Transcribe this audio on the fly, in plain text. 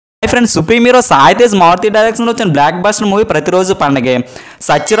Friends, supreme hero Sai Tej Maruti direction లో వచ్చిన block buster movie ప్రతిరోజు పండగే.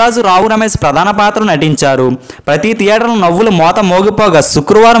 సత్యరాజు, రావు రమేష్ ప్రధాన పాత్రలు నటించారు. ప్రతి థియేటర్లో నవ్వులు మోత మోగిపోగా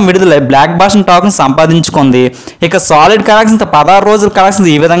శుక్రవారం విడుదలై బ్లాక్ బస్టర్ టాక్ ను సంపాదించుకుంది. ఇక సాలిడ్ కలెక్షన్స్ 16 రోజుల కలెక్షన్స్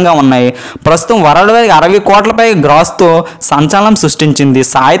ఈ విధంగా ఉన్నాయి. ప్రస్తుతం వరల్డ్ వైడ్ 60 కోట్లపై గ్రాస్ తో సంచలనం సృష్టించింది.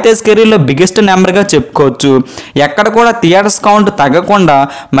 సాయితేజ్ కెరీర్ లో బిగ్గెస్ట్ నెంబర్ గా చెప్పుకోవచ్చు. ఎక్కడ కూడా థియేటర్స్ కౌంట్ తగ్గకుండా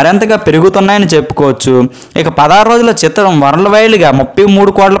మరింతగా పెరుగుతున్నాయని చెప్పుకోవచ్చు. ఇక 16 రోజుల చిత్రం వరల్డ్ వైడ్ గా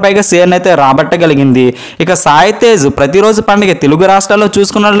 33 కోట్ల పైగా షేర్ అయితే రాబట్టగలిగింది. ఇక సాయితేజ్ ప్రతిరోజు పండుగ తెలుగు రాష్ట్రాల్లో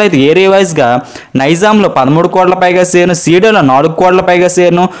చూసుకున్నట్లయితే ఏరియా వైజ్ గా నైజాంలో 13 కోట్ల పైగా షేర్ను, సీడోలో 4 కోట్ల పైగా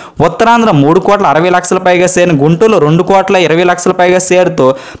షేర్ను, ఉత్తరాంధ్ర 3 కోట్ల 60 లక్షల పైగా షేర్ను, గుంటూరులో 2 కోట్ల 20 లక్షల పైగా షేర్తో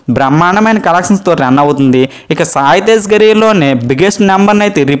బ్రహ్మాండమైన కలెక్షన్స్ తో రన్ అవుతుంది. ఇక సాయితేజ్ కెరీర్లోనే బిగ్గెస్ట్ నెంబర్ని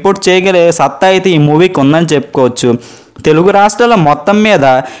అయితే రిపోర్ట్ చేయగలిగే సత్తా అయితే ఈ మూవీకి ఉందని చెప్పుకోవచ్చు. తెలుగు రాష్ట్రాల మొత్తం మీద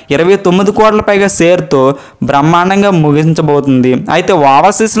 29 కోట్ల పైగా షేర్తో బ్రహ్మాండంగా ముగించబోతుంది. అయితే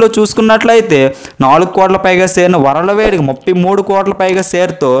ఓవర్సీస్లో చూసుకున్నట్లయితే 4 కోట్ల పైగా షేర్ను, వరల్డ్ వైడ్గా 33 కోట్ల పైగా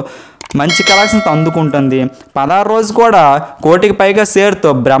షేర్తో మంచి కలెక్షన్స్ అందుకుంటుంది. 16 రోజు కూడా కోటికి పైగా షేర్తో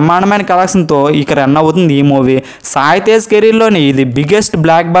బ్రహ్మాండమైన కలెక్షన్తో ఇక రన్ అవుతుంది ఈ మూవీ. సాయితేజ్ కెరీర్లోని ఇది బిగ్గెస్ట్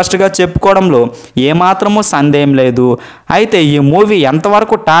బ్లాక్ బస్టర్గా చెప్పుకోవడంలో ఏమాత్రమూ సందేహం లేదు. అయితే ఈ మూవీ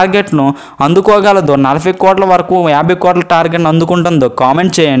ఎంతవరకు టార్గెట్ను అందుకోగలదో, 40 కోట్ల వరకు 50 కోట్ల టార్గెట్ను అందుకుంటుందో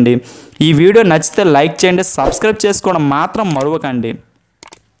కామెంట్ చేయండి. ఈ వీడియో నచ్చితే లైక్ చేయండి, సబ్స్క్రైబ్ చేసుకోవడం మాత్రం మరవకండి.